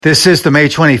This is the May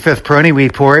 25th Peroni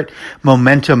Report.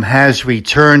 Momentum has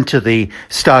returned to the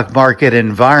stock market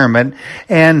environment,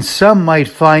 and some might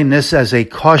find this as a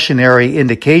cautionary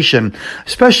indication,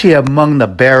 especially among the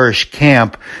bearish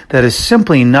camp that has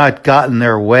simply not gotten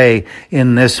their way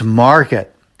in this market.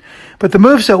 But the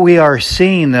moves that we are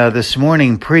seeing this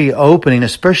morning pre-opening,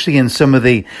 especially in some of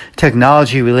the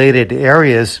technology-related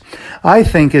areas, I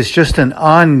think is just an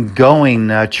ongoing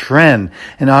trend,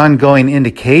 an ongoing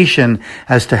indication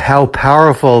as to how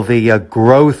powerful the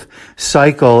growth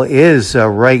cycle is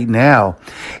right now.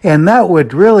 And that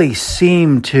would really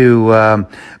seem to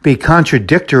be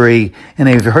contradictory in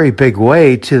a very big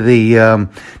way to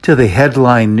the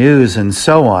headline news and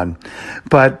so on.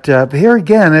 But here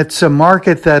again, it's a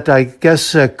market that I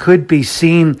guess could be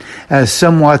seen as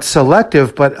somewhat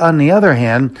selective. But on the other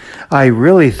hand, I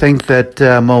really think that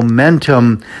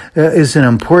momentum is an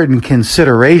important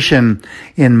consideration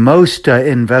in most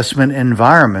investment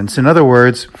environments. In other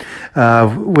words,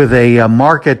 with a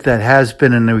market that has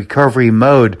been in a recovery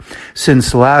mode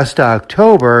since last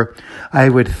October, I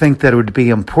would think that it would be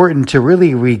important to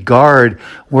really regard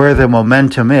where the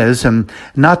momentum is, and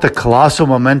not the colossal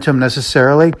momentum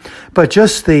necessarily, but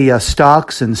just the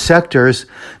stocks and sectors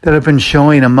that have been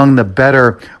showing among the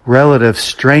better relative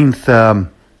strength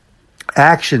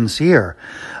actions here.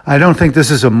 I don't think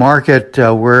this is a market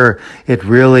where it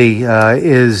really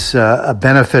is a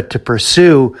benefit to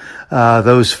pursue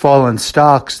those fallen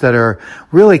stocks that are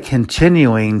really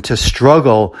continuing to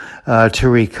struggle to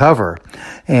recover.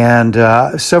 And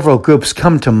several groups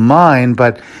come to mind,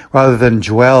 but rather than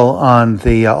dwell on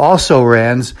the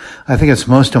also-rans, I think it's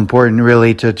most important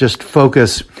really to just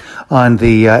focus on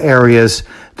the areas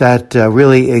that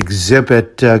really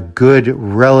exhibit good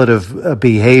relative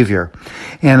behavior.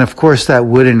 And of course, that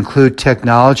would include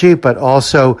technology, but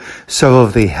also some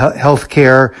of the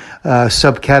healthcare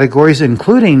subcategories,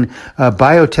 including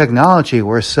biotechnology,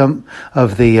 where some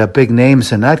of the big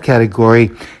names in that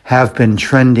category have been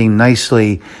trending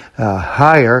nicely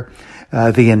higher.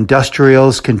 The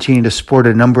industrials continue to sport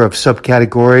a number of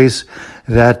subcategories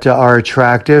that are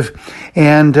attractive,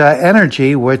 and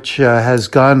energy, which has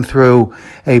gone through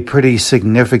a pretty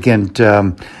significant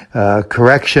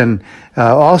correction,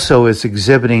 also is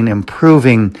exhibiting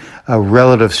improving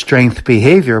relative strength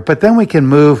behavior. But then we can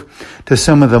move to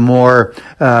some of the more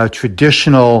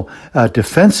traditional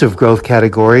defensive growth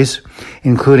categories,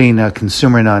 including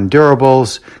consumer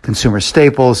non-durables, consumer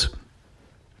staples,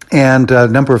 and a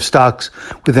number of stocks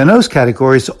within those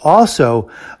categories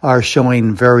also are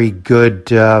showing very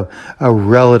good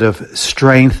relative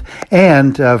strength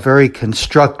and very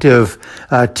constructive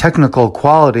technical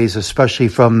qualities, especially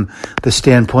from the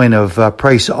standpoint of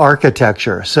price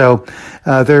architecture. So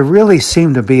there really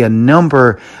seem to be a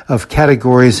number of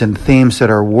categories and themes that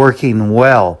are working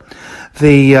well.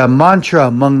 The mantra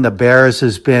among the bears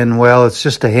has been, well, it's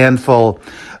just a handful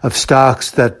of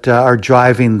stocks that are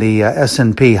driving the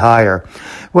S&P higher.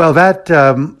 Well, that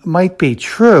might be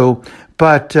true,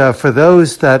 but for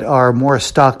those that are more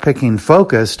stock picking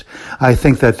focused, I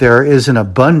think that there is an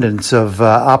abundance of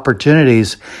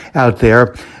opportunities out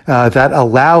there that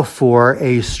allow for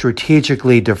a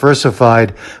strategically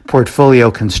diversified portfolio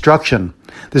construction.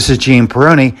 This is Gene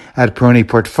Peroni at Peroni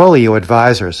Portfolio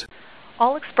Advisors.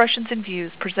 All expressions and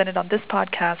views presented on this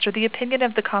podcast are the opinion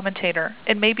of the commentator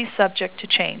and may be subject to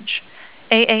change.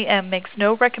 AAM makes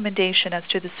no recommendation as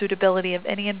to the suitability of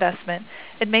any investment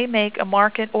and may make a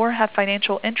market or have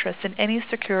financial interest in any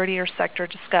security or sector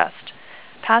discussed.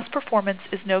 Past performance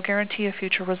is no guarantee of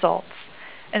future results.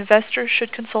 Investors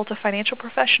should consult a financial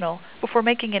professional before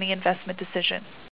making any investment decision.